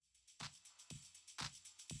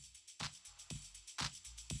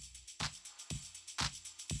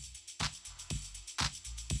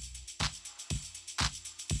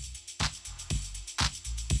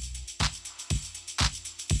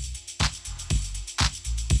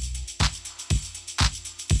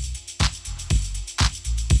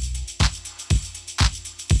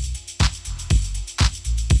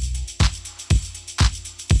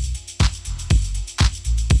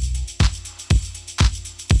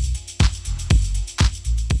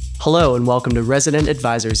Hello and welcome to Resident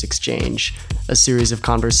Advisors Exchange, a series of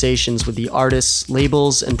conversations with the artists,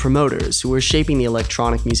 labels, and promoters who are shaping the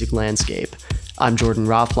electronic music landscape. I'm Jordan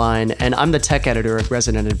Rothlein, and I'm the tech editor at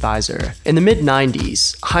Resident Advisor. In the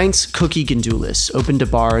mid-90s, Heinz Cookie Gandulis opened a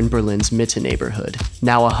bar in Berlin's Mitte neighborhood,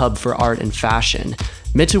 now a hub for art and fashion.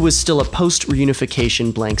 Mitte was still a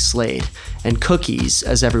post-reunification blank slate, and Cookies,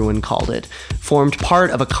 as everyone called it, formed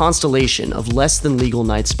part of a constellation of less-than-legal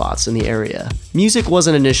night spots in the area. Music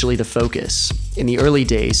wasn't initially the focus. In the early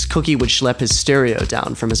days, Cookie would schlep his stereo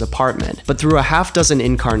down from his apartment, but through a half-dozen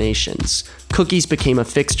incarnations, Cookies became a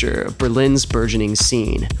fixture of Berlin's burgeoning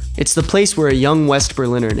scene. It's the place where a young West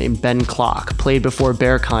Berliner named Ben Klock played before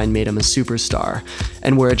Berghain made him a superstar,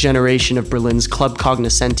 and where a generation of Berlin's club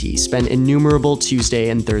cognoscenti spent innumerable Tuesday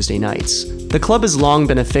and Thursday nights. The club has long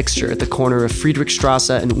been a fixture at the corner of Friedrichstrasse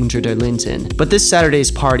and Unter der Linden, but this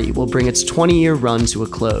Saturday's party will bring its 20-year run to a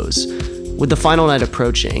close. With the final night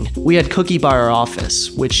approaching, we had Cookie by our office,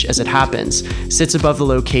 which, as it happens, sits above the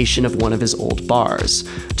location of one of his old bars,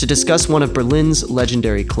 to discuss one of Berlin's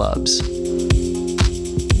legendary clubs.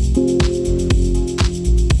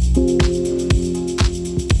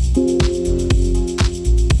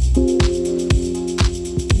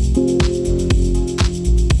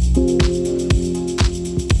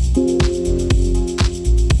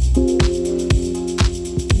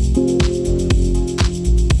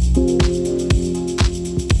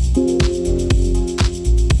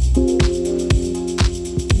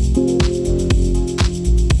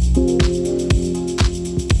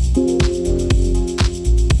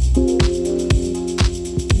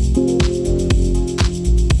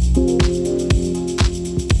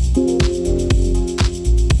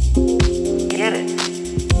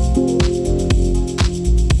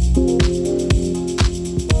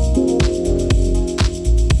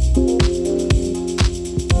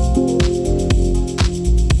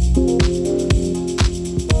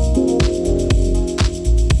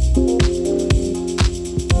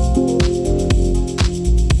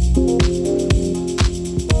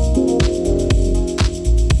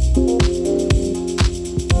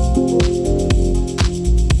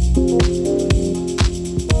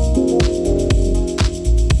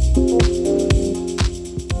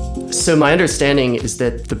 So my understanding is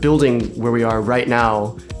that the building where we are right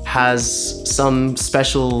now has some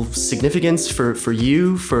special significance for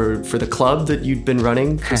you, for the club that you've been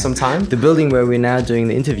running for some time? The building where we're now doing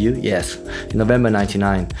the interview, yes. In November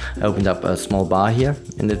 99, I opened up a small bar here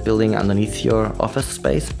in the building underneath your office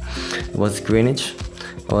space. It was Greenwich.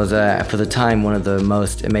 It was, for the time, one of the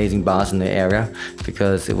most amazing bars in the area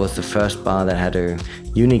because it was the first bar that had a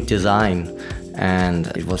unique design. And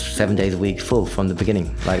it was 7 days a week full from the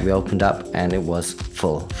beginning. Like we opened up and it was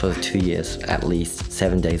full for 2 years, at least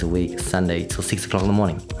 7 days a week, Sunday till 6 o'clock in the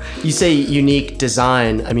morning. You say unique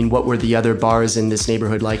design. I mean, what were the other bars in this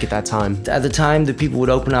neighborhood like at that time? At the time, the people would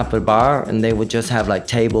open up a bar and they would just have like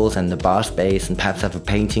tables and the bar space and perhaps have a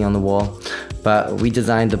painting on the wall. But we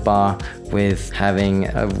designed the bar with having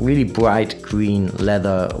a really bright green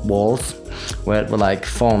leather walls where it were like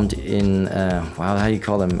formed in, how do you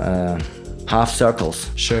call them? Half circles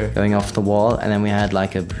going off the wall, and then we had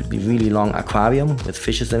like a really long aquarium with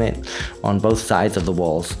fishes in it on both sides of the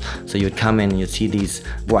walls. So you'd come in and you'd see these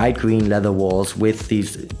bright green leather walls with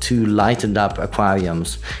these two lighted up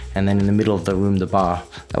aquariums, and then in the middle of the room, the bar.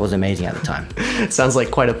 That was amazing at the time. It sounds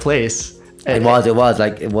like quite a place. It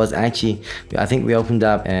was actually, I think we opened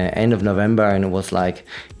up end of November, and it was like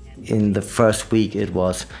in the first week it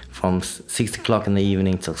was from 6 o'clock in the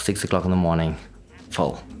evening till 6 o'clock in the morning.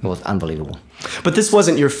 Full. It was unbelievable. But this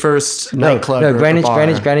wasn't your first nightclub. No,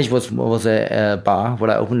 Greenwich was a bar what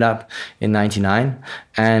I opened up in '99,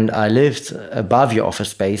 and I lived above your office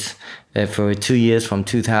space for 2 years, from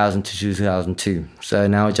 2000 to 2002. So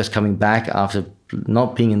now just coming back after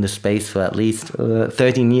not being in the space for at least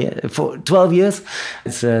 12 years.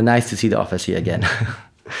 It's nice to see the office here again.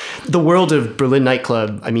 The world of Berlin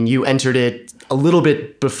nightclub, I mean, you entered it a little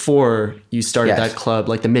bit before you started that club,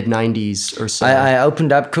 like the mid-90s or so. I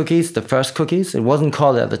opened up Cookies, the first Cookies. It wasn't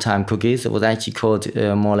called at the time Cookies. It was actually called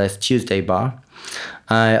more or less Tuesday Bar.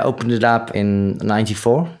 I opened it up in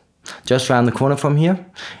 '94, just around the corner from here,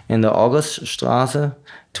 in the Auguststraße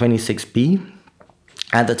 26B.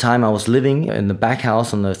 At the time, I was living in the back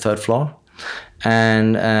house on the third floor,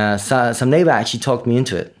 and some neighbor actually talked me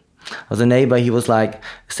into it. I was a neighbor, he was like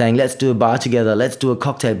saying, let's do a bar together, let's do a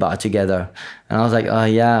cocktail bar together. And I was like,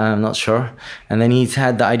 yeah, I'm not sure. And then he's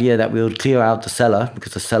had the idea that we would clear out the cellar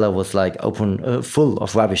because the cellar was like open, full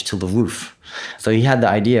of rubbish till the roof. So he had the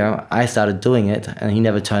idea, I started doing it, and he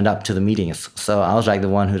never turned up to the meetings. So I was like the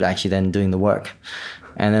one who's actually then doing the work.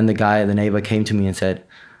 And then the neighbor came to me and said,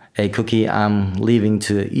 hey, Cookie, I'm leaving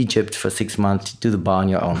to Egypt for 6 months, do the bar on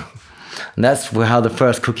your own. And that's how the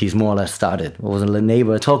first cookies more or less started. It was a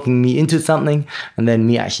neighbor talking me into something and then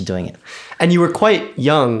me actually doing it. And you were quite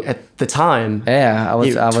young at the time. Yeah, I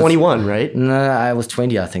was 21, right? No, I was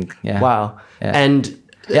 20, I think. Yeah. Wow. Yeah. And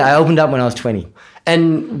yeah, I opened up when I was 20.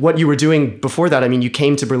 And what you were doing before that, I mean, you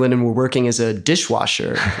came to Berlin and were working as a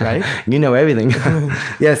dishwasher, right? You know everything.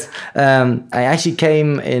 Yes. I actually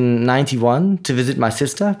came in 91 to visit my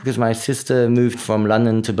sister because my sister moved from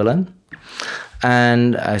London to Berlin.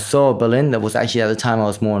 And I saw Berlin. That was actually at the time I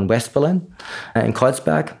was more in West Berlin, in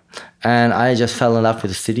Kreuzberg. And I just fell in love with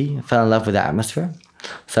the city, fell in love with the atmosphere.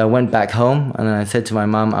 So I went back home and I said to my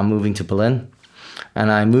mom, I'm moving to Berlin. And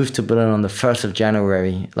I moved to Berlin on the 1st of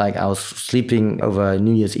January. Like I was sleeping over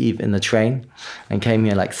New Year's Eve in the train and came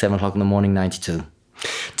here like 7 o'clock in the morning, 92.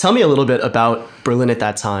 Tell me a little bit about Berlin at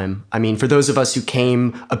that time. I mean, for those of us who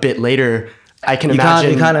came a bit later, I can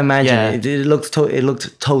imagine. You can't imagine. Yeah. It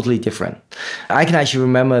looked totally different. I can actually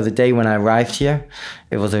remember the day when I arrived here.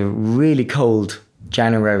 It was a really cold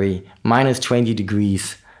January, minus 20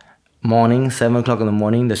 degrees morning, 7 o'clock in the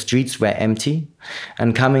morning. The streets were empty.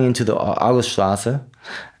 And coming into the Auguststrasse,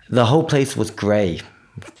 the whole place was gray.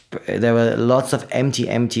 There were lots of empty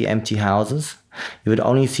houses. You would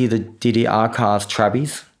only see the DDR cars,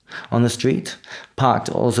 Trabis, on the street, parked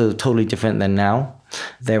also totally different than now.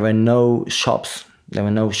 There were no shops. There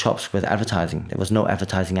were no shops with advertising. There was no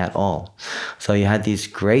advertising at all. So you had these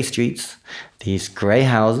gray streets, these gray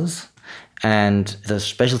houses, and the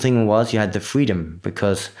special thing was you had the freedom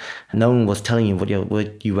because no one was telling you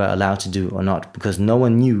what you were allowed to do or not because no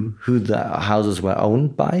one knew who the houses were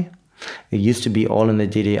owned by. It used to be all in the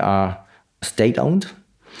DDR state-owned.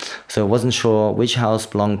 So I wasn't sure which house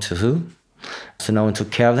belonged to who. So no one took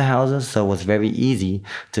care of the houses, so it was very easy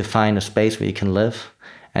to find a space where you can live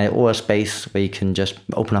or a space where you can just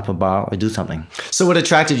open up a bar or do something. So what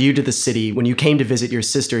attracted you to the city? When you came to visit your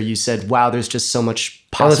sister, you said, wow, there's just so much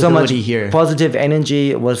possibility here. Positive energy.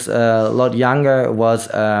 It was a lot younger. It was,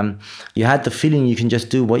 you had the feeling you can just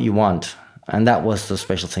do what you want. And that was the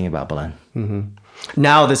special thing about Berlin. Mm-hmm.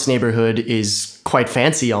 Now this neighborhood is quite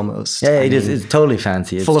fancy almost. Yeah, it is. It's totally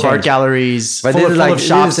fancy. It's full of changed. art galleries, but full of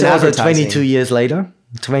shops and advertising. 22 years later.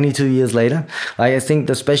 22 years later. Like, I think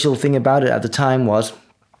the special thing about it at the time was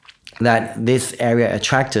that this area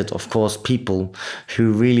attracted, of course, people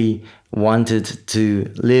who really wanted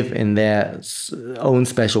to live in their own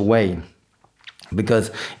special way.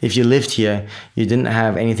 Because if you lived here, you didn't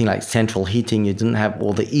have anything like central heating. You didn't have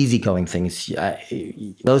all the easygoing things.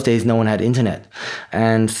 Those days, no one had internet.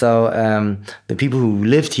 And so the people who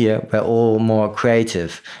lived here were all more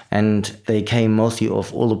creative. And they came mostly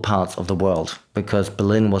of all the parts of the world because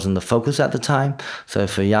Berlin wasn't the focus at the time. So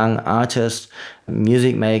for young artists,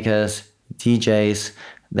 music makers, DJs,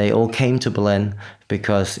 they all came to Berlin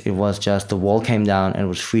because it was just the wall came down and it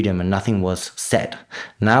was freedom and nothing was set.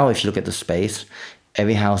 Now, if you look at the space,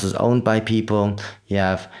 every house is owned by people. You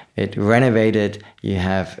have it renovated. You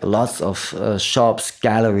have lots of shops,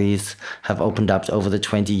 galleries have opened up over the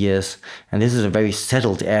 20 years. And this is a very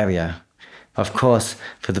settled area. Of course,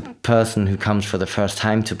 for the person who comes for the first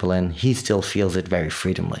time to Berlin, he still feels it very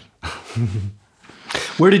freedomly.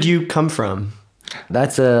 Where did you come from?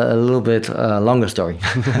 That's a little bit longer story.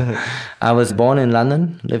 I was born in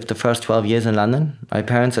London, lived the first 12 years in London. My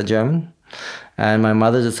parents are German, and my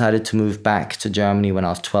mother decided to move back to Germany when I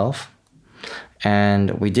was 12.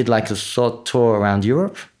 And we did like a short tour around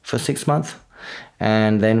Europe for 6 months.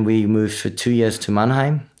 And then we moved for 2 years to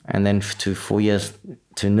Mannheim, and then to 4 years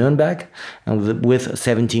to Nuremberg. And with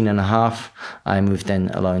 17 and a half, I moved then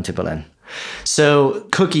alone to Berlin. So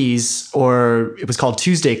Cookies, or it was called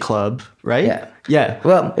Tuesday Club, right? Yeah. Yeah.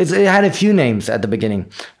 Well, it had a few names at the beginning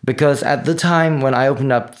because at the time when I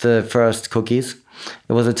opened up the first Cookies,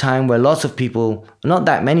 it was a time where lots of people, not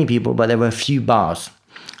that many people, but there were a few bars.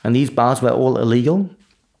 And these bars were all illegal.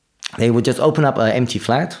 They would just open up an empty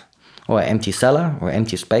flat or an empty cellar or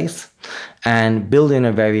empty space and build in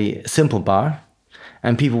a very simple bar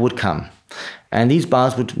and people would come. And these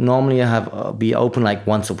bars would normally be open like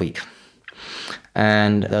once a week.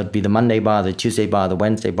 And that would be the Monday bar, the Tuesday bar, the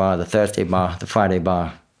Wednesday bar, the Thursday bar, the Friday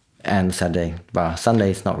bar, and the Saturday bar.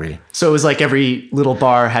 Sundays, not really. So it was like every little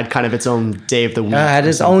bar had kind of its own day of the week. Had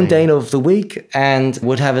its own day of the week and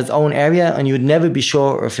would have its own area, and you would never be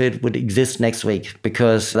sure if it would exist next week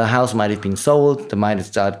because the house might have been sold, they might have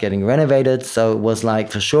started getting renovated. So it was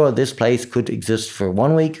like, for sure, this place could exist for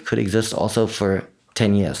 1 week, could exist also for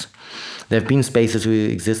 10 years. There have been spaces who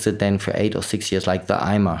existed then for 8 or 6 years, like the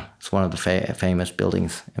Eimer. It's one of the famous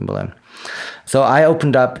buildings in Berlin. So I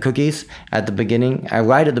opened up Cookies at the beginning.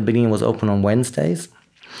 Right at the beginning, it was open on Wednesdays.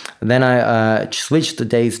 Then I switched the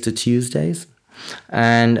days to Tuesdays,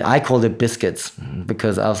 and I called it Biscuits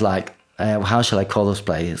because I was like, how shall I call those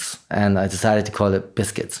places? And I decided to call it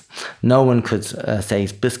Biscuits. No one could say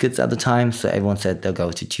Biscuits at the time, so everyone said they'll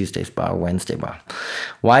go to Tuesday's bar or Wednesday bar.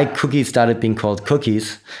 Why Cookies started being called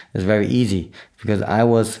Cookies is very easy, because I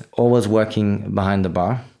was always working behind the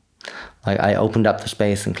bar. Like, I opened up the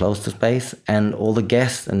space and closed the space, and all the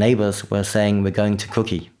guests and neighbors were saying, we're going to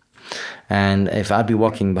Cookie. And if I'd be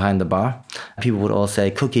walking behind the bar, people would all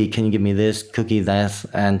say, Cookie, can you give me this? Cookie, this.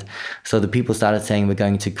 And so the people started saying, we're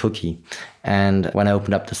going to Cookie. And when I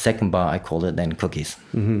opened up the second bar, I called it then Cookies.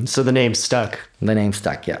 Mm-hmm. So the name stuck. The name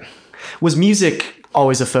stuck, yeah. Was music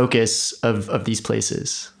always a focus of these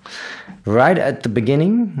places? Right at the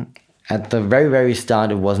beginning, at the very, very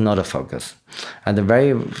start, it was not a focus. At the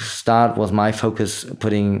very start was my focus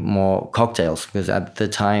putting more cocktails, because at the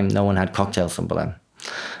time, no one had cocktails in Berlin.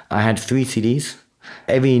 I had 3 CDs.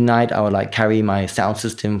 Every night I would carry my sound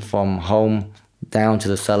system from home down to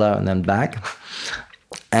the cellar and then back.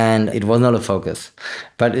 And it was not a focus.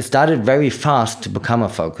 But it started very fast to become a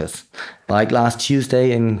focus. Like last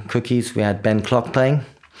Tuesday in Cookies, we had Ben Klock playing.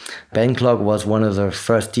 Ben Klock was one of the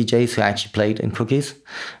first DJs who actually played in Cookies.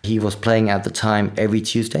 He was playing at the time every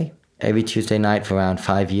Tuesday night for around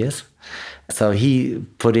 5 years. So he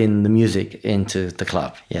put in the music into the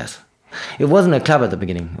club, yes. It wasn't a club at the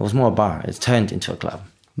beginning. It was more a bar. It turned into a club.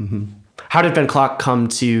 Mm-hmm. How did Ben Klock come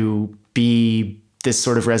to be this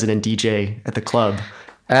sort of resident DJ at the club?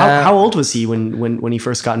 How old was he when he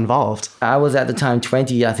first got involved? I was at the time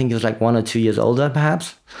 20. I think he was 1 or 2 years older,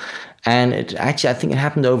 perhaps. And I think it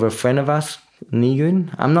happened over a friend of us,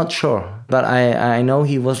 Nguyen. I'm not sure. But I know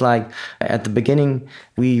he was at the beginning,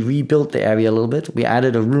 we rebuilt the area a little bit. We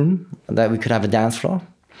added a room that we could have a dance floor.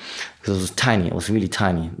 Because it was tiny, it was really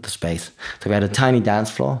tiny, the space. So we had a tiny dance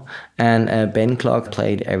floor, and Ben Klock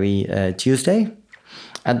played every Tuesday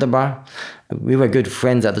at the bar. We were good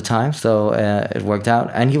friends at the time, so it worked out.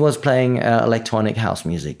 And he was playing electronic house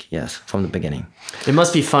music, yes, from the beginning. It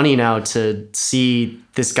must be funny now to see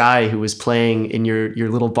this guy who was playing in your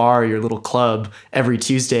little bar, your little club every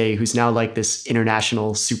Tuesday, who's now this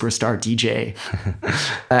international superstar DJ.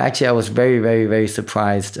 Actually, I was very, very, very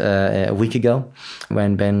surprised a week ago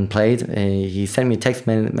when Ben played. He sent me a text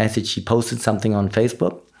message. He posted something on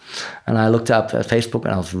Facebook, and I looked up at Facebook,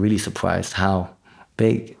 and I was really surprised how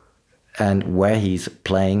big and where he's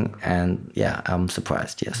playing. And yeah, I'm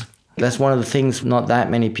surprised, yes. That's one of the things not that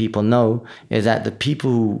many people know, is that the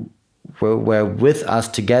people who were with us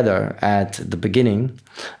together at the beginning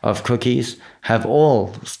of Cookies have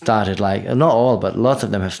all started, not all, but lots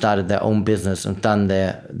of them have started their own business and done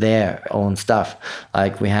their own stuff.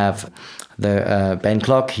 We have the Ben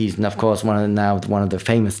Klock. He's, of course, one of the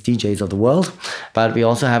famous DJs of the world. But we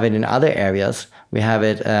also have it in other areas. We have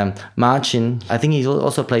it, Marcin. I think he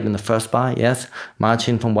also played in the first bar, yes.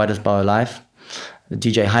 Marcin from Whitest Bar Alive.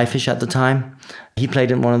 DJ Highfish at the time. He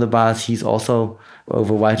played in one of the bars. He's also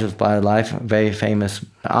over Whitest Bar Alive, very famous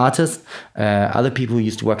artist. Other people who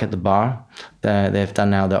used to work at the bar, they've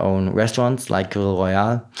done now their own restaurants, like Grill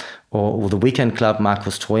Royale. Or the Weekend Club,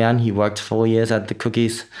 Markus Trojan, he worked 4 years at the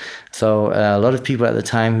Cookies. So a lot of people at the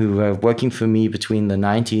time who were working for me between the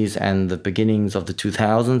 90s and the beginnings of the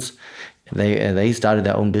 2000s, they started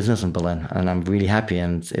their own business in Berlin, and I'm really happy.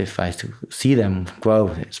 And if I see them grow,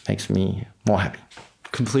 it makes me more happy.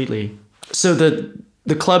 Completely. So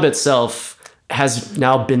the club itself has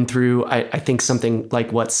now been through, I think, something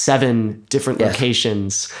 7 different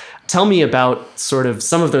locations. Tell me about sort of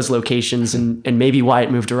some of those locations and maybe why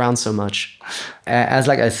it moved around so much. As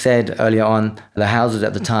I said earlier on, the houses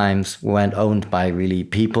at the times weren't owned by really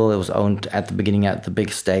people. It was owned at the beginning at the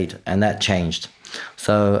big estate, and that changed.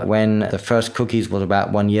 So when the first Cookies was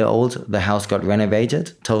about 1 year old, the house got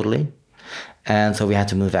renovated totally. And so we had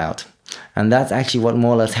to move out. And that's actually what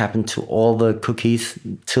more or less happened to all the Cookies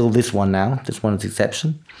till this one now. This one is the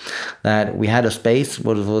exception. That we had a space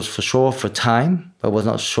what was for sure for time, but was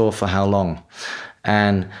not sure for how long.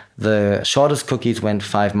 And the shortest Cookies went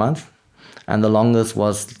 5 months, and the longest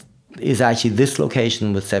is actually this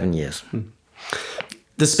location with 7 years.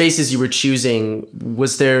 The spaces you were choosing,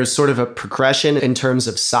 was there sort of a progression in terms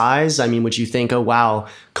of size? I mean, would you think, oh, wow,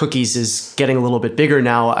 Cookies is getting a little bit bigger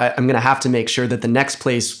now. I'm going to have to make sure that the next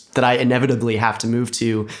place that I inevitably have to move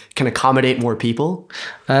to can accommodate more people?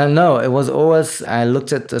 No, it was always, I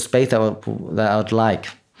looked at the space that I would like.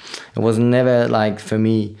 It was never for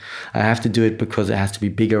me, I have to do it because it has to be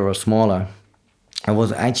bigger or smaller. It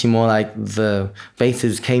was actually more the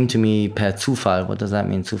spaces came to me per Zufall. What does that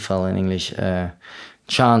mean, Zufall in English?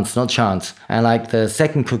 Chance, not chance. And like the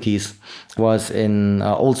second cookies was in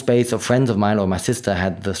old space of friends of mine, or my sister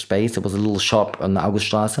had the space. It was a little shop on the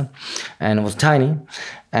Auguststraße, and it was tiny.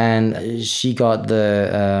 And she got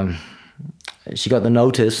the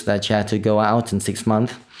notice that she had to go out in 6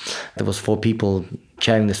 months. There was 4 people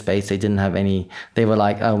sharing the space. They didn't have any. They were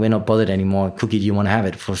like, "Oh, we're not bothered anymore. Cookie, do you want to have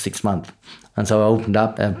it for 6 months?" And so I opened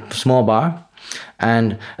up a small bar,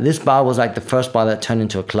 and this bar was like the first bar that turned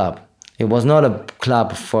into a club. It was not a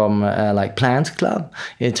club from like planned club.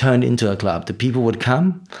 It turned into a club. The people would come,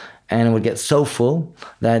 and it would get so full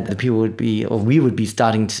that the people would be, or we would be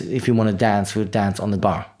starting to, if you want to dance, we would dance on the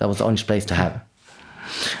bar. That was the only place to have.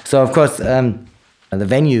 So of course, the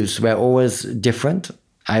venues were always different.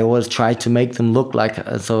 I always tried to make them look like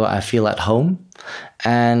so I feel at home,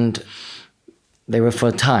 and they were for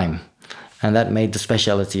a time, and that made the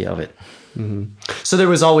speciality of it. Mm-hmm. So there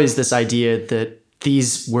was always this idea that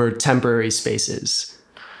these were temporary spaces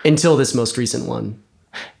until this most recent one.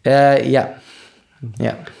 Yeah.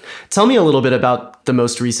 Tell me a little bit about the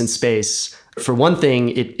most recent space. For one thing,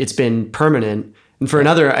 it's been permanent. And for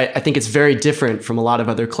another, I think it's very different from a lot of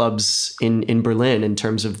other clubs in Berlin in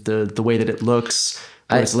terms of the way that it looks,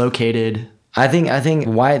 where it's located. I think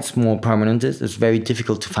why it's more permanent is it's very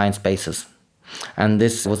difficult to find spaces. And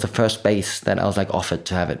this was the first space that I was like offered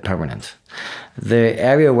to have it permanent. The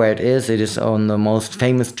area where it is on the most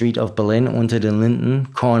famous street of Berlin, Unter den Linden,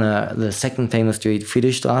 corner, the second famous street,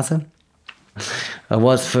 Friedrichstraße. It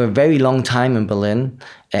was for a very long time in Berlin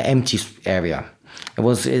an empty area. It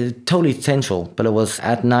was totally central, but it was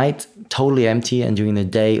at night totally empty, and during the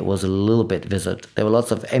day it was a little bit visited. There were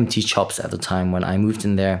lots of empty shops at the time when I moved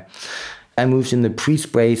in there. I moved in the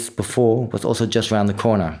pre-space before, was also just around the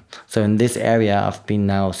corner. So in this area I've been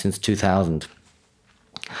now since 2000.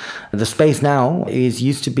 The space now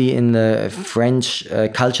used to be in the French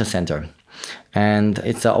Culture Center. And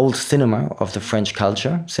it's the old cinema of the French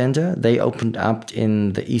Culture Center. They opened up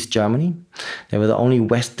in the East Germany. They were the only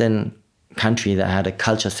Western country that had a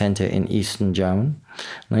culture center in Eastern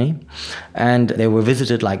Germany. And they were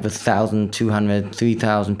visited like with 1,200,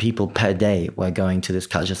 3,000 people per day were going to this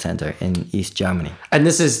culture center in East Germany. And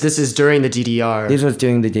this is during the DDR. This was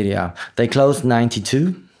during the DDR. They closed in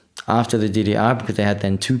 92 after the DDR because they had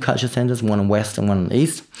then 2 culture centers, one in West and one in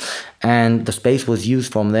East. And the space was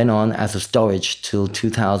used from then on as a storage till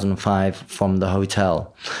 2005 from the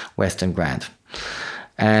hotel Western Grand.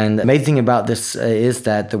 And the amazing thing about this is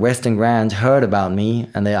that the Western Grand heard about me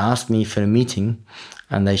and they asked me for a meeting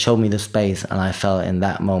and they showed me the space, and I fell in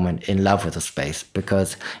that moment in love with the space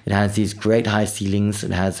because it has these great high ceilings,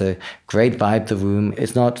 it has a great vibe, the room.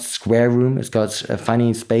 It's not square room, it's got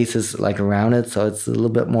funny spaces like around it, so it's a little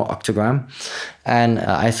bit more octagon. And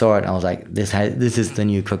I saw it and I was like, this is the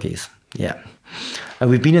new Cookies. Yeah.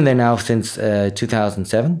 We've been in there now since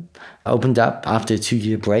 2007. Opened up after a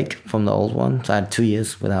 2-year break from the old one. So I had 2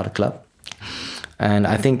 years without a club. And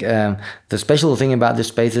I think the special thing about this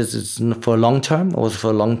space is it's for long term, or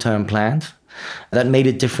for long-term planned. That made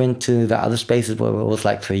it different to the other spaces where it was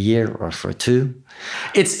like for a year or for 2.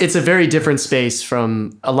 It's a very different space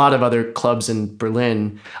from a lot of other clubs in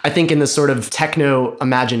Berlin. I think in the sort of techno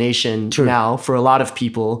imagination now, for a lot of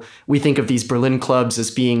people, we think of these Berlin clubs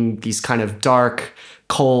as being these kind of dark,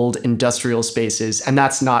 cold, industrial spaces, and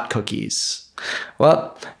that's not Cookies.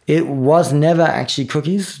 Well, it was never actually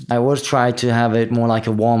Cookies. I always tried to have it more like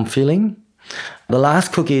a warm feeling. The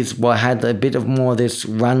last Cookies had a bit of more this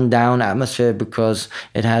run-down atmosphere because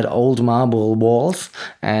it had old marble walls,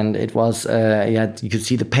 and it was you could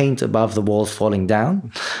see the paint above the walls falling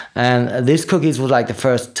down. And this Cookies was like the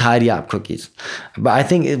first tidy-up Cookies. But I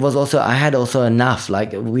think it was also, I had also enough.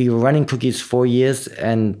 Like we were running Cookies 4 years,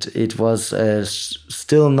 and it was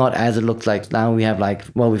still not as it looked like. Now we have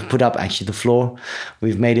we've put up actually the floor.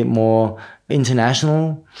 We've made it more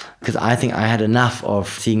international, because I think I had enough of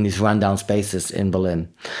seeing these rundown spaces in Berlin.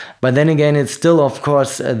 But then again, it's still, of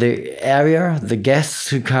course, the area, the guests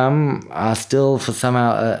who come are still, for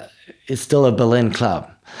somehow, it's still a Berlin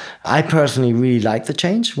club. I personally really like the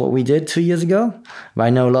change, what we did 2 years ago. But I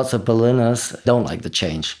know lots of Berliners don't like the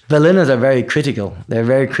change. Berliners are very critical. They're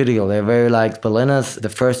very critical. They're very like Berliners. The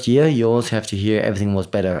first year, you always have to hear everything was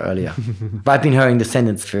better earlier. But I've been hearing the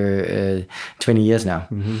sentence for 20 years now.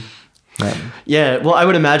 Mm-hmm. Yeah, well, I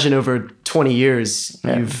would imagine over 20 years,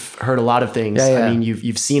 you've heard a lot of things. Yeah. I mean,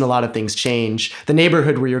 you've seen a lot of things change. The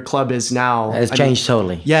neighborhood where your club is now has changed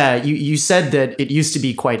totally. Yeah, you said that it used to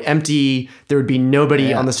be quite empty. There would be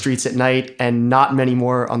nobody on the streets at night and not many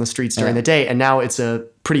more on the streets during the day. And now it's a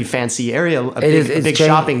pretty fancy area, a big changed,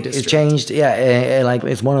 shopping district. It's changed, yeah. Like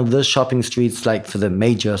it's one of the shopping streets, like for the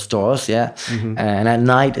major stores, yeah. And at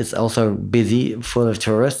night it's also busy, full of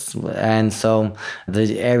tourists, and so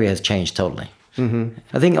the area has changed totally.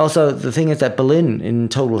 I think also the thing is that Berlin in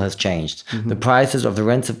total has changed. The prices of the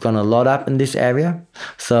rents have gone a lot up in this area.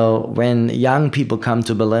 So when young people come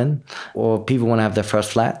to Berlin or people want to have their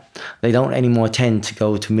first flat, they don't anymore tend to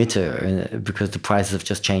go to Mitte because the prices have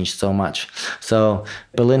just changed so much. So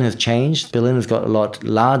Berlin has changed. Berlin has got a lot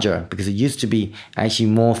larger because it used to be actually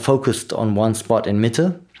more focused on one spot in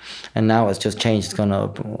Mitte. And now it's just changed. It's gone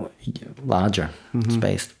up larger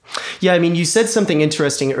space. Yeah, I mean, you said something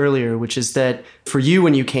interesting earlier, which is that for you,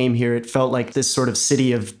 when you came here, it felt like this sort of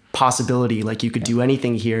city of possibility, like you could do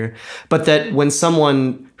anything here. But that when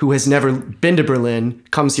someone who has never been to Berlin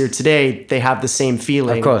comes here today, they have the same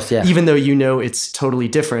feeling. Of course, yeah. Even though you know it's totally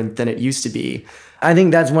different than it used to be. I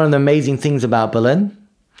think that's one of the amazing things about Berlin,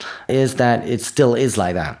 is that it still is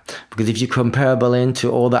like that. Because if you compare Berlin to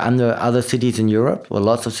all the other cities in Europe, or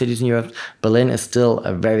lots of cities in Europe, Berlin is still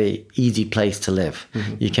a very easy place to live.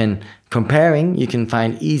 You can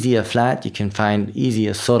find easier flat, you can find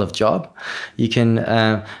easier sort of job, you can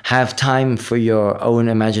have time for your own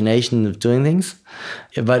imagination of doing things.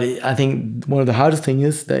 But I think one of the hardest things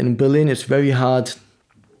is that in Berlin it's very hard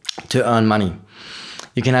to earn money.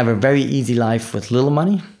 You can have a very easy life with little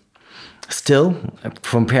money. Still,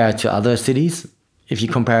 compared to other cities, if you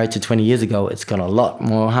compare it to 20 years ago, it's gone a lot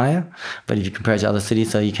more higher. But if you compare it to other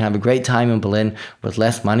cities, so you can have a great time in Berlin with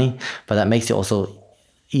less money, but that makes it also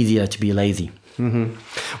easier to be lazy.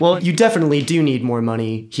 Well, you definitely do need more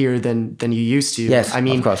money here than you used to. Yes, I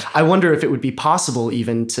mean, of course. I wonder if it would be possible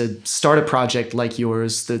even to start a project like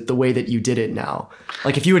yours the way that you did it now.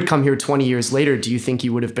 Like if you had come here 20 years later, do you think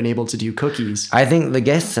you would have been able to do cookies? I think the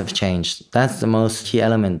guests have changed. That's the most key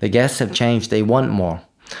element. The guests have changed. They want more.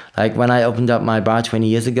 Like when I opened up my bar 20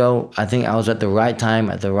 years ago, I think I was at the right time,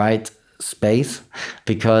 at the right space,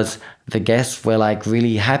 because the guests were like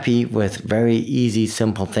really happy with very easy,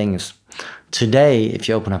 simple things. Today, if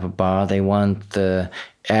you open up a bar, they want the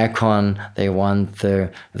aircon, they want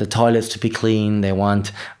the toilets to be clean, they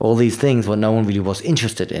want all these things what no one really was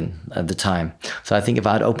interested in at the time. So I think if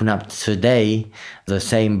I'd open up today the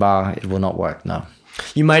same bar, it will not work, no.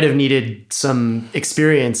 You might have needed some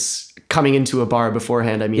experience coming into a bar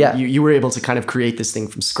beforehand. I mean, Yeah. you were able to kind of create this thing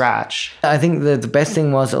from scratch. I think the best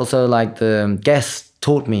thing was also like the guests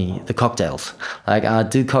taught me the cocktails. Like I'd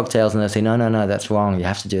do cocktails and they'd say, no, that's wrong. You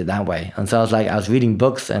have to do it that way. And so I was reading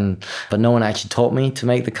books but no one actually taught me to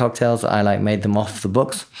make the cocktails. I like made them off the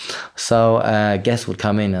books. So guests would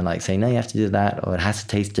come in and like say, no, you have to do that, or it has to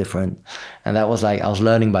taste different. And that was like, I was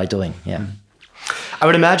learning by doing, yeah. I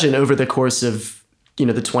would imagine over the course of,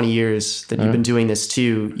 the 20 years that you've been doing this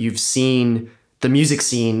too, you've seen the music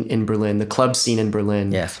scene in Berlin, the club scene in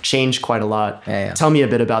Berlin, change quite a lot. Yeah. Tell me a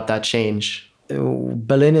bit about that change.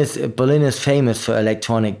 Berlin is famous for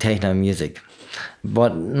electronic techno music,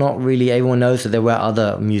 but not really everyone knows that there were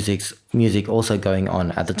other music also going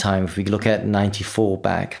on at the time. If we look at 94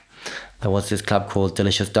 back, there was this club called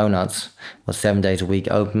Delicious Donuts. It was 7 days a week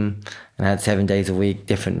open and had 7 days a week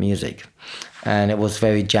different music, and it was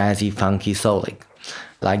very jazzy, funky, soulic,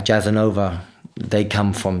 like Jazzanova. They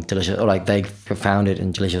come from Delicious, or like they were founded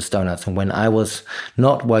in Delicious Donuts. And when I was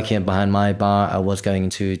not working behind my bar, I was going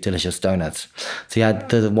into Delicious Donuts. So you had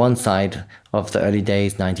the one side of the early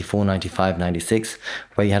days, 94, 95, 96,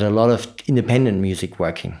 where you had a lot of independent music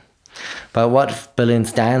working. But what Berlin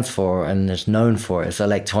stands for and is known for is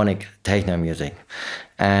electronic techno music.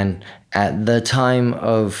 And at the time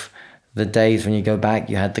of the days when you go back,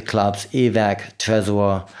 you had the clubs EVAC,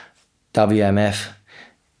 Tresor, WMF.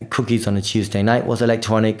 Cookies on a Tuesday night was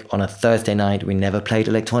electronic. On a Thursday night, we never played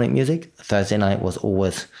electronic music. Thursday night was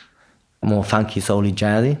always more funky, soul-y,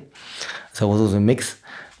 jazzy. So it was always a mix.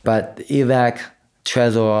 But EVAC,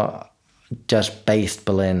 Tresor just based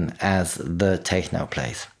Berlin as the techno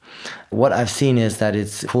place. What I've seen is that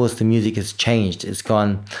of course, the music has changed. It's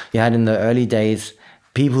gone. You had in the early days,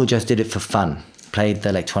 people who just did it for fun, played the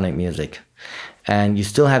electronic music. And you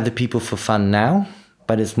still have the people for fun now,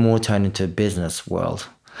 but it's more turned into a business world.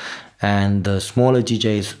 And the smaller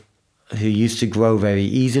DJs who used to grow very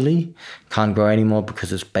easily can't grow anymore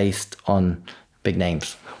because it's based on big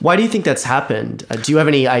names. Why do you think that's happened? Do you have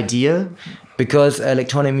any idea? Because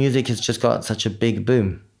electronic music has just got such a big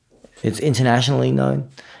boom. It's internationally known,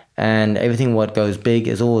 and everything what goes big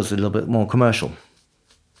is always a little bit more commercial.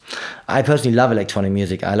 I personally love electronic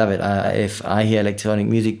music. I love it. If I hear electronic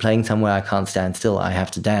music playing somewhere, I can't stand still. I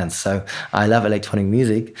have to dance. So I love electronic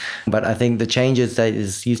music. But I think the changes that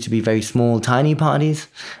used to be very small, tiny parties,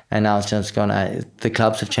 and now it's just gone. The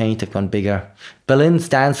clubs have changed. They've gone bigger. Berlin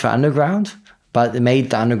stands for underground, but it made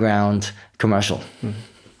the underground commercial. Mm-hmm.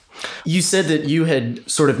 You said that you had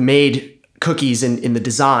sort of made Cookies in the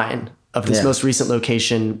design of this most recent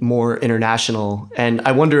location more international. And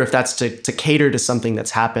I wonder if that's to cater to something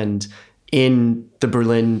that's happened in the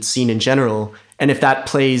Berlin scene in general, and if that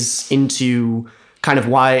plays into kind of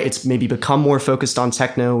why it's maybe become more focused on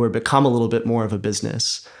techno or become a little bit more of a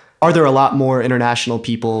business. Are there a lot more international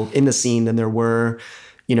people in the scene than there were,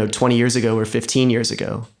 20 years ago or 15 years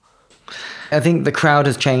ago? I think the crowd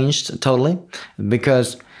has changed totally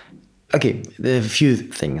because, okay, there are a few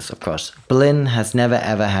things, of course. Berlin has never,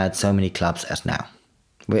 ever had so many clubs as now.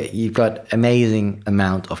 You've got amazing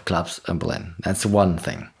amount of clubs in Berlin. That's one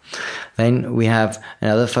thing. Then we have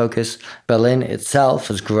another focus. Berlin itself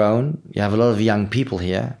has grown. You have a lot of young people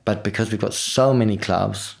here, but because we've got so many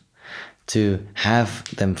clubs, to have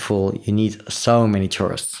them full, you need so many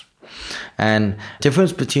tourists. And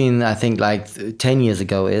difference between, I think, like 10 years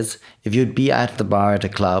ago is if you'd be at the bar at a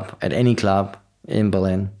club, at any club in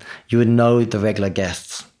Berlin, you would know the regular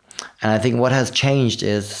guests. And I think what has changed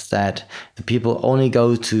is that the people only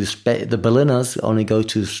go to, the Berliners only go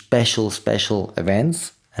to special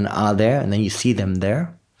events and are there, and then you see them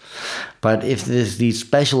there. But if there's these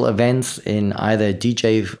special events in either a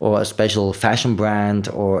DJ or a special fashion brand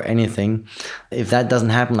or anything, if that doesn't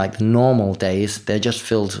happen like the normal days, they're just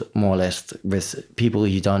filled more or less with people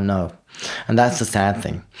you don't know. And that's the sad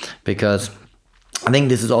thing, because I think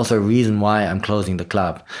this is also a reason why I'm closing the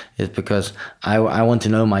club, is because I want to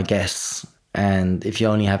know my guests. And if you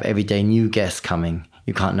only have everyday new guests coming,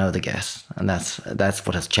 you can't know the guests. And that's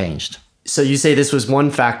what has changed. So you say this was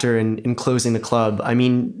one factor in closing the club. I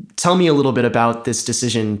mean, tell me a little bit about this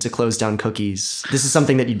decision to close down Cookies. This is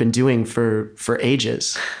something that you've been doing for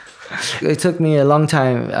ages. It took me a long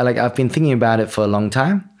time. Like, I've been thinking about it for a long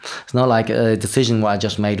time. It's not like a decision what I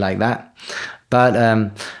just made like that. But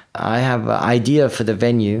I have an idea for the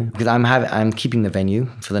venue, because I'm keeping the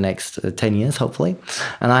venue for the next 10 years, hopefully.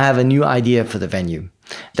 And I have a new idea for the venue.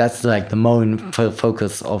 That's like the main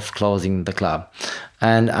focus of closing the club.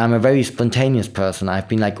 And I'm a very spontaneous person. I've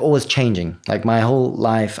been like always changing. Like my whole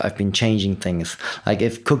life, I've been changing things. Like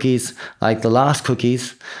if Cookies, like the last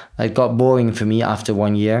Cookies, it got boring for me after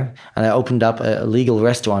 1 year. And I opened up a legal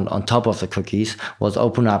restaurant on top of the Cookies, was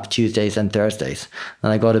open up Tuesdays and Thursdays.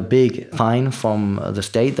 And I got a big fine from the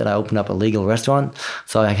state that I opened up a legal restaurant.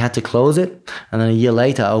 So I had to close it. And then a year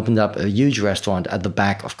later, I opened up a huge restaurant at the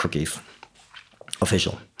back of Cookies.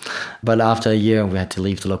 Official. But after a year, we had to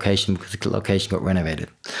leave the location because the location got renovated.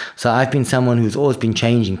 So I've been someone who's always been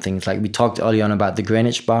changing things. Like we talked early on about the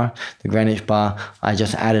Greenwich Bar. The Greenwich Bar, I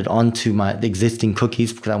just added on to the existing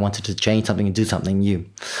Cookies because I wanted to change something and do something new.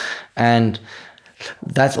 And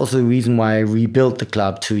that's also the reason why I rebuilt the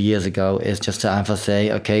club 2 years ago, is just to either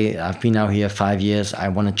say, okay, I've been out here 5 years, I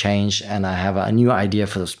want to change, and I have a new idea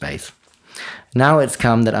for the space. Now it's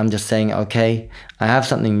come that I'm just saying, okay, I have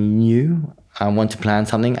something new. I want to plan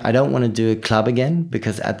something. I don't want to do a club again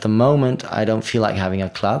because at the moment I don't feel like having a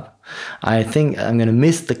club. I think I'm going to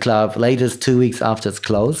miss the club latest 2 weeks after it's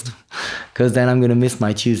closed, because then I'm going to miss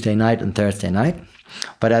my Tuesday night and Thursday night.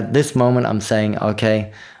 But at this moment I'm saying,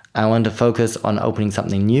 okay, I want to focus on opening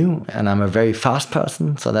something new, and I'm a very fast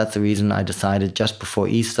person. So that's the reason I decided just before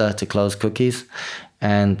Easter to close Cookies,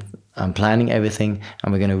 and I'm planning everything,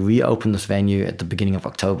 and we're going to reopen this venue at the beginning of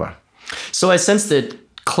October. So I sense that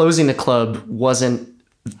closing the club wasn't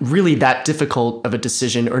really that difficult of a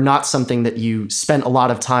decision, or not something that you spent a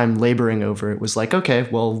lot of time laboring over. It was like, okay,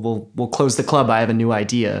 well, we'll close the club. I have a new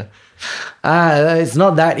idea. It's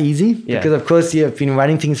not that easy because, of course, you've been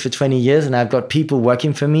running things for 20 years and I've got people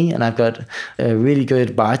working for me, and I've got a really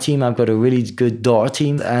good bar team. I've got a really good door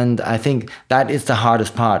team. And I think that is the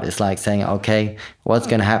hardest part. It's like saying, okay, what's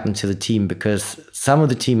going to happen to the team? Because some of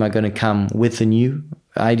the team are going to come with the new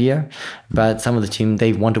idea, but some of the team,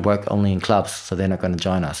 they want to work only in clubs, so they're not going to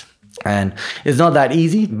join us. And it's not that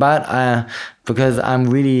easy, but because I'm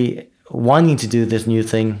really wanting to do this new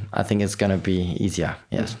thing, I think it's going to be easier.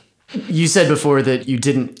 Yes. You said before that you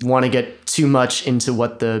didn't want to get too much into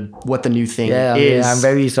what the new thing is. Yeah, I'm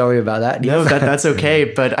very sorry about that. No, that's okay.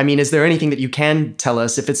 But I mean, is there anything that you can tell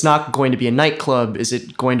us? If it's not going to be a nightclub, is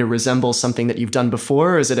it going to resemble something that you've done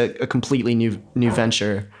before, or is it a completely new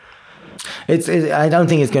venture? I don't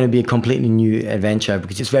think it's going to be a completely new adventure,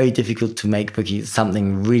 because it's very difficult to make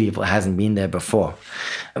something really what hasn't been there before.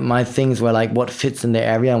 My things were like, what fits in the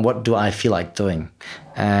area and what do I feel like doing?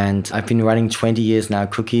 And I've been running 20 years now,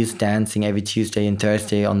 Cookies, dancing every Tuesday and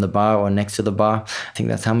Thursday on the bar or next to the bar. I think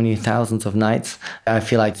that's how many thousands of nights. I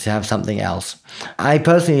feel like to have something else. I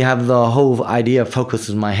personally have the whole idea focused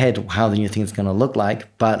in my head, how the new thing is going to look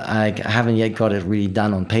like, but I haven't yet got it really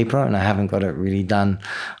done on paper, and I haven't got it really done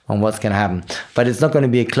on what's going to happen. But it's not going to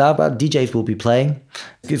be a club. DJs will be playing.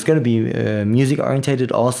 It's going to be music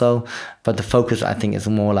orientated also, but the focus, I think, is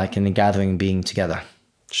more like in a gathering, being together.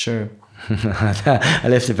 Sure. I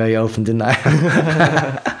left it very open, didn't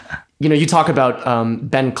I? You talk about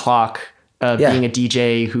Ben Klock being a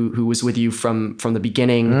DJ who was with you from the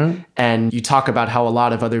beginning, and you talk about how a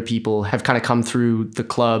lot of other people have kind of come through the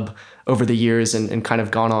club over the years and kind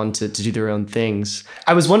of gone on to do their own things.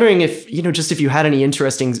 I was wondering if you had any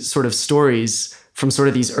interesting sort of stories from sort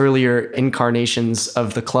of these earlier incarnations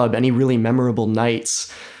of the club, any really memorable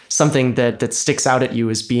nights, something that sticks out at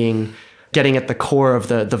you as being getting at the core of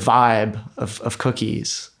the vibe of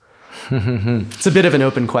Cookies. It's a bit of an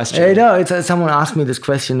open question. I know. Someone asked me this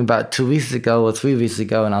question about 2 weeks ago or 3 weeks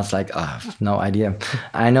ago, and I was like, oh, I have no idea.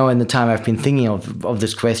 I know in the time I've been thinking of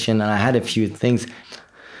this question, and I had a few things.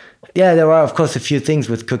 Yeah, there are, of course, a few things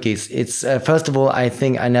with Cookies. It's first of all, I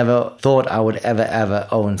think I never thought I would ever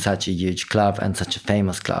own such a huge club and such a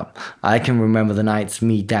famous club. I can remember the nights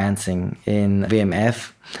me dancing in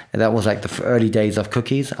VMF. That was like the early days of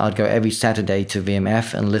Cookies. I'd go every Saturday to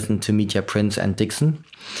VMF and listen to Mitja Prince and Dixon,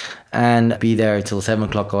 and be there till 7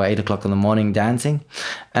 o'clock or 8 o'clock in the morning dancing.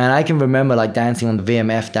 And I can remember like dancing on the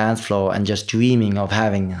VMF dance floor and just dreaming of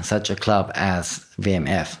having such a club as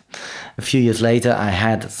VMF. A few years later, I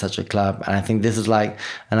had such a club, and I think this is like,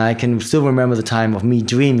 and I can still remember the time of me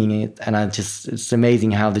dreaming it, and it's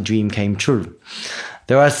amazing how the dream came true.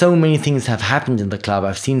 There are so many things have happened in the club.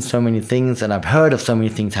 I've seen so many things, and I've heard of so many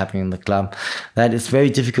things happening in the club, that it's very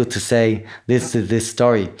difficult to say this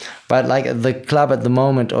story. But like the club at the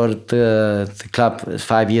moment, or the club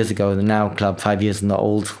 5 years ago, the now club 5 years in the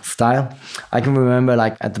old style, I can remember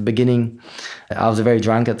like at the beginning, I was very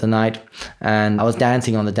drunk at the night, and I was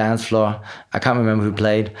dancing on the dance floor. I can't remember who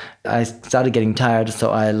played. I started getting tired,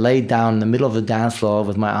 so I laid down in the middle of the dance floor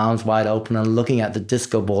with my arms wide open and looking at the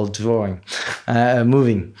disco ball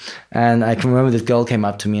moving. And I can remember this girl came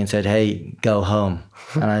up to me and said, "Hey, go home."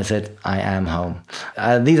 And I said, "I am home."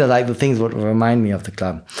 These are like the things that remind me of the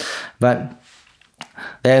club. But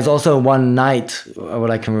there's also one night, what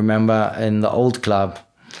I can remember in the old club,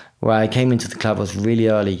 where I came into the club, was really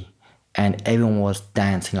early, and everyone was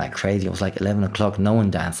dancing like crazy. It was like 11 o'clock. No one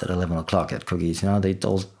danced at 11 o'clock at Cookies. They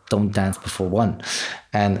all don't dance before 1.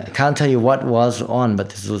 And I can't tell you what was on, but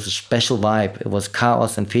this was a special vibe. It was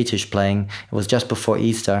Chaos and Fetish playing. It was just before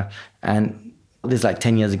Easter. And this is like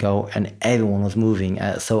 10 years ago, and everyone was moving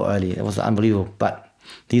so early. It was unbelievable. But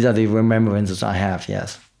these are the remembrances I have,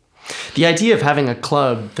 yes. The idea of having a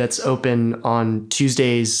club that's open on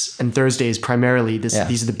Tuesdays and Thursdays primarily,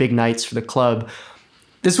 these are the big nights for the club.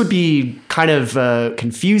 This would be kind of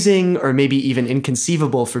confusing or maybe even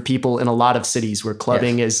inconceivable for people in a lot of cities where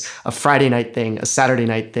clubbing is a Friday night thing, a Saturday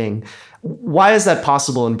night thing. Why is that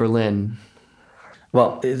possible in Berlin?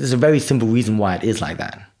 Well, there's a very simple reason why it is like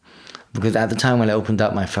that. Because at the time when I opened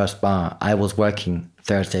up my first bar, I was working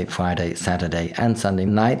Thursday, Friday, Saturday, and Sunday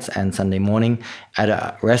nights and Sunday morning at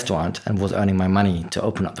a restaurant, and was earning my money to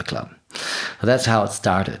open up the club. So that's how it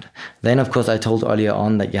started. Then, of course, I told earlier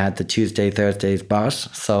on that you had the Tuesday, Thursdays bars,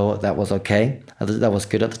 so that was okay. That was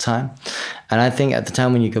good at the time. And I think at the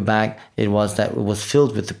time when you go back, it was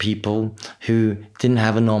filled with the people who didn't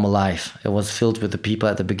have a normal life. It was filled with the people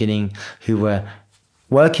at the beginning who were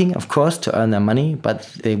working, of course, to earn their money, but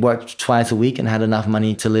they worked twice a week and had enough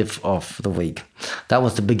money to live off the week. That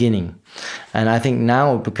was the beginning. And I think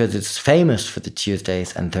now, because it's famous for the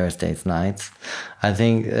Tuesdays and Thursdays nights, I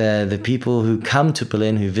think the people who come to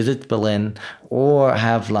Berlin, who visit Berlin, or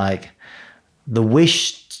have like the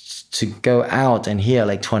wish to go out and hear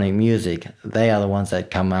electronic music, they are the ones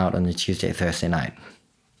that come out on the Tuesday, Thursday night.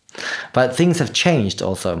 But things have changed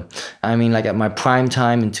also. I mean, like at my prime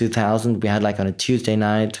time in 2000, we had like on a Tuesday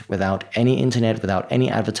night, without any internet, without any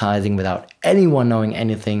advertising, without anyone knowing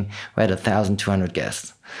anything, we had 1,200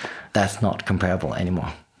 guests. That's not comparable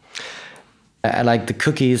anymore. Like the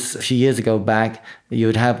Cookies, a few years ago back, you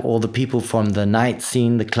would have all the people from the night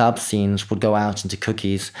scene, the club scenes would go out into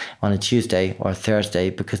Cookies on a Tuesday or a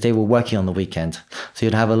Thursday because they were working on the weekend. So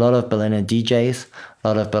you'd have a lot of Berliner DJs, a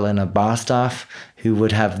lot of Berliner bar staff who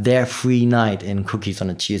would have their free night in Cookies on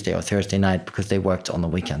a Tuesday or Thursday night because they worked on the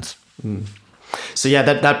weekends. Mm. So yeah,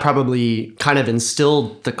 that probably kind of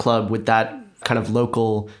instilled the club with that kind of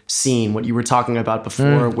local scene, what you were talking about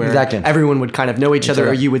before, where everyone would kind of know each other,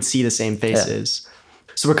 or you would see the same faces. Yeah.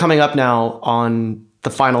 So we're coming up now on the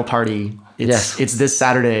final party. Yes. It's this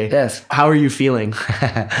Saturday. Yes. How are you feeling?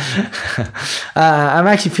 I'm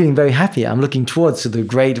actually feeling very happy. I'm looking towards to the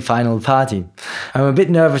great final party. I'm a bit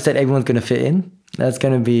nervous that everyone's going to fit in. That's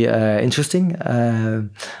going to be interesting.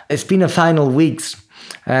 It's been a final weeks.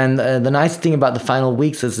 And the nice thing about the final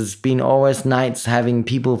weeks is it's been always nights having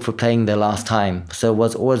people for playing their last time. So it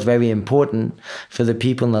was always very important for the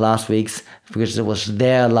people in the last weeks because it was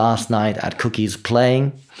their last night at Cookies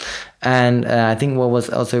playing. And I think what was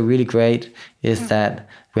also really great is that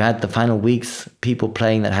we had the final weeks, people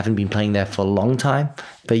playing that haven't been playing there for a long time,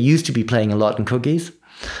 but used to be playing a lot in Cookies.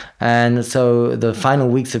 And so the final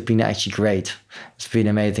weeks have been actually great. It's been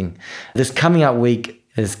amazing. This coming up week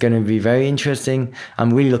is going to be very interesting.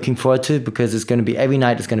 I'm really looking forward to it because it's going to be every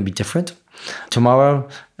night is going to be different. Tomorrow,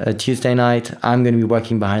 Tuesday night, I'm going to be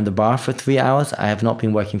working behind the bar for 3 hours. I have not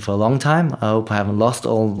been working for a long time. I hope I haven't lost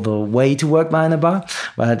all the way to work behind the bar,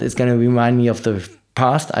 but it's going to remind me of the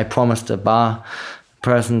past. I promised a bar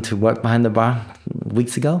person to work behind the bar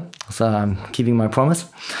weeks ago, so I'm keeping my promise.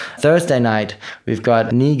 Thursday night, we've got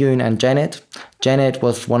Nigun and Janet. Janet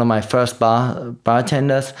was one of my first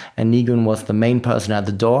bartenders, and Nigun was the main person at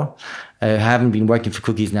the door. I haven't been working for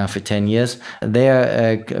Cookies now for 10 years.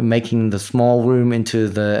 They're making the small room into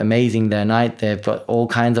the amazing their night. They've got all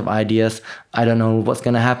kinds of ideas. I don't know what's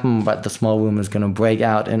going to happen, but the small room is going to break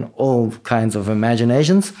out in all kinds of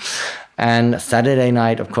imaginations. And Saturday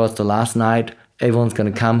night, of course, the last night, everyone's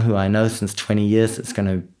going to come who I know since 20 years. It's going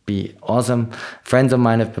to be awesome. Friends of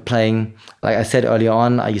mine have been playing. Like I said earlier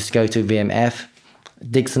on, I used to go to VMF.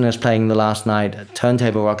 Dixon is playing the last night.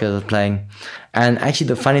 Turntable Rockers is playing. And actually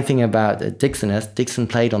the funny thing about Dixon is Dixon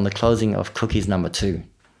played on the closing of Cookies number 2.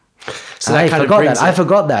 So I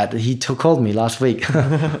forgot that. He called me last week.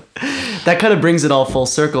 That kind of brings it all full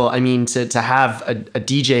circle. I mean, to have a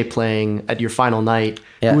DJ playing at your final night,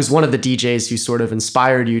 who was one of the DJs who sort of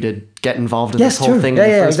inspired you to get involved in this whole thing in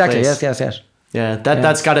the first exactly. place. Yes. Yeah,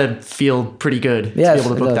 that's got to feel pretty good to be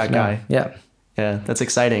able to book that guy. Yeah, that's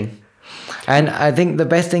exciting. And I think the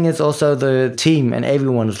best thing is also the team and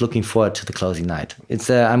everyone is looking forward to the closing night.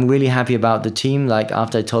 I'm really happy about the team. Like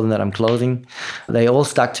after I told them that I'm closing, they all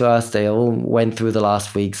stuck to us. They all went through the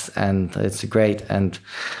last weeks and it's great. And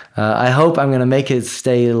I hope I'm going to make it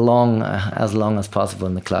stay as long as possible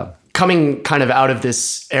in the club. Coming kind of out of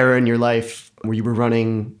this era in your life where you were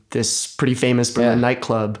running this pretty famous Berlin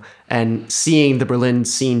nightclub and seeing the Berlin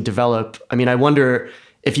scene develop, I mean, I wonder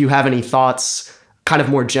if you have any thoughts kind of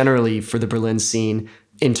more generally for the Berlin scene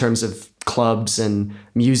in terms of clubs and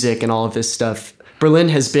music and all of this stuff. Berlin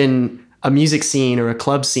has been a music scene or a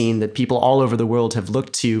club scene that people all over the world have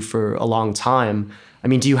looked to for a long time. I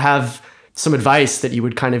mean, do you have some advice that you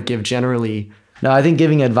would kind of give generally? No, I think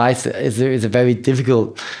giving advice is a very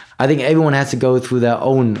difficult. I think everyone has to go through their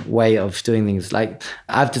own way of doing things. Like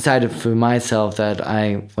I've decided for myself that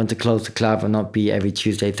I want to close the club and not be every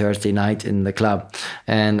Tuesday, Thursday night in the club.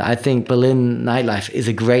 And I think Berlin nightlife is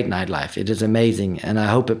a great nightlife. It is amazing. And I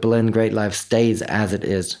hope that Berlin great life stays as it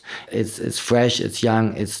is. It's fresh, it's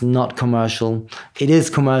young, it's not commercial. It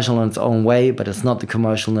is commercial in its own way, but it's not the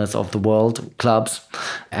commercialness of the world clubs.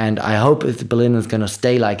 And I hope if Berlin is going to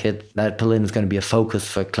stay like it, that Berlin is going to be a focus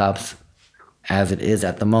for clubs as it is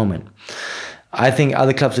at the moment. I think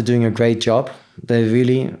other clubs are doing a great job. They're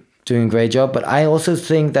really doing a great job. But I also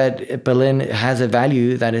think that Berlin has a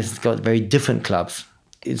value that it's got very different clubs.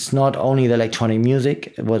 It's not only the electronic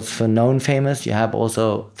music, what's for known famous. You have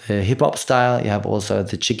also the hip-hop style. You have also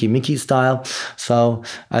the chicky-mickey style. So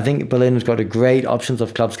I think Berlin has got a great options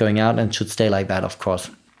of clubs going out and should stay like that, of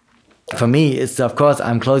course. For me, it's of course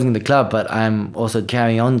I'm closing the club, but I'm also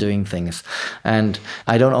carrying on doing things. And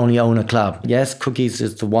I don't only own a club. Yes, Cookies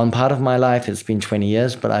is the one part of my life. It's been 20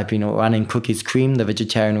 years, but I've been running Cookies Cream, the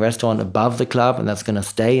vegetarian restaurant above the club, and that's going to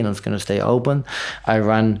stay, and it's going to stay open. I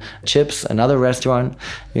run Chips, another restaurant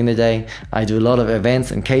during the day. I do a lot of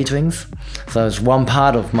events and caterings. So it's one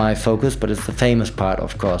part of my focus, but it's the famous part,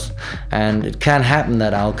 of course. And it can happen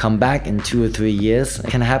that I'll come back in 2 or 3 years. It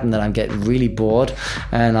can happen that I'm getting really bored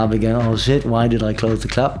and I'll be going, oh shit, why did I close the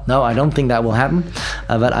club? No, I don't think that will happen,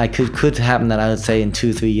 but I could happen that I would say in 2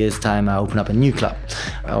 or 3 years time I open up a new club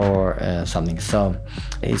or something. So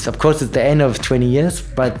it's of course it's the end of 20 years,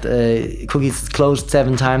 but Cookies is closed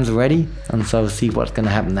 7 times already, and so see what's gonna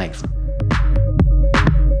happen next.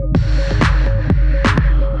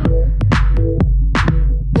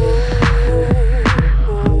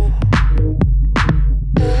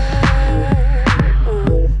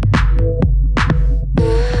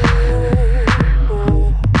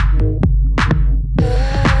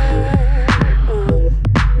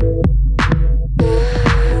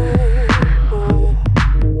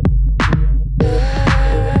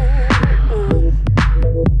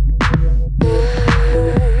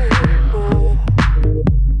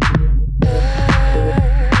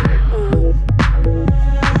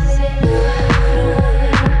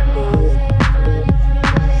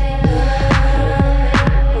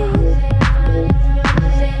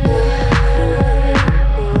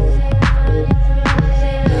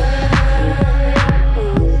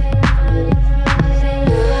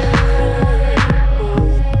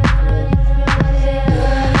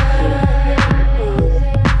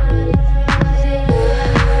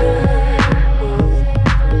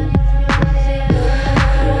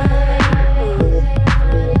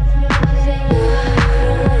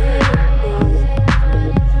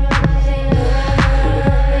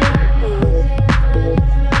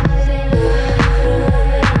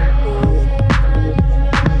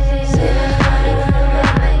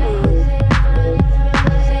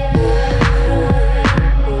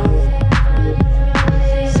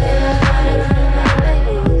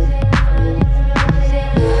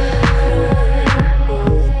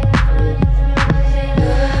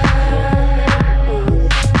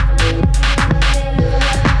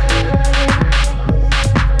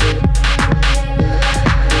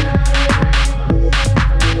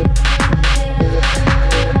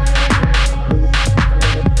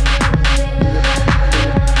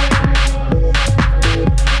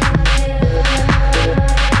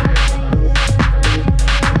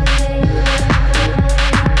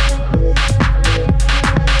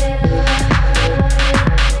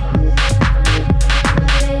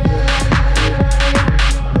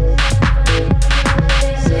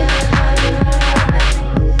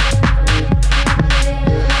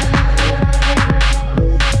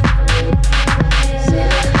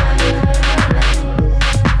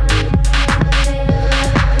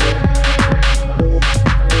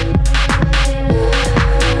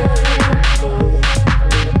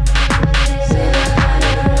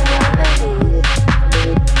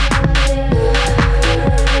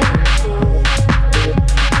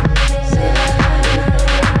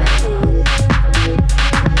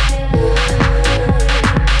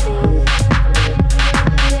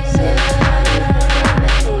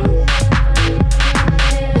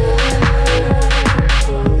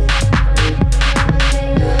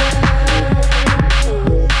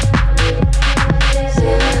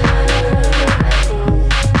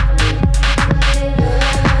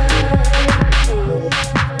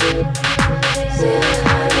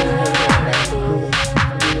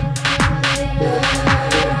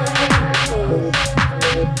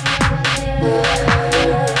 Thank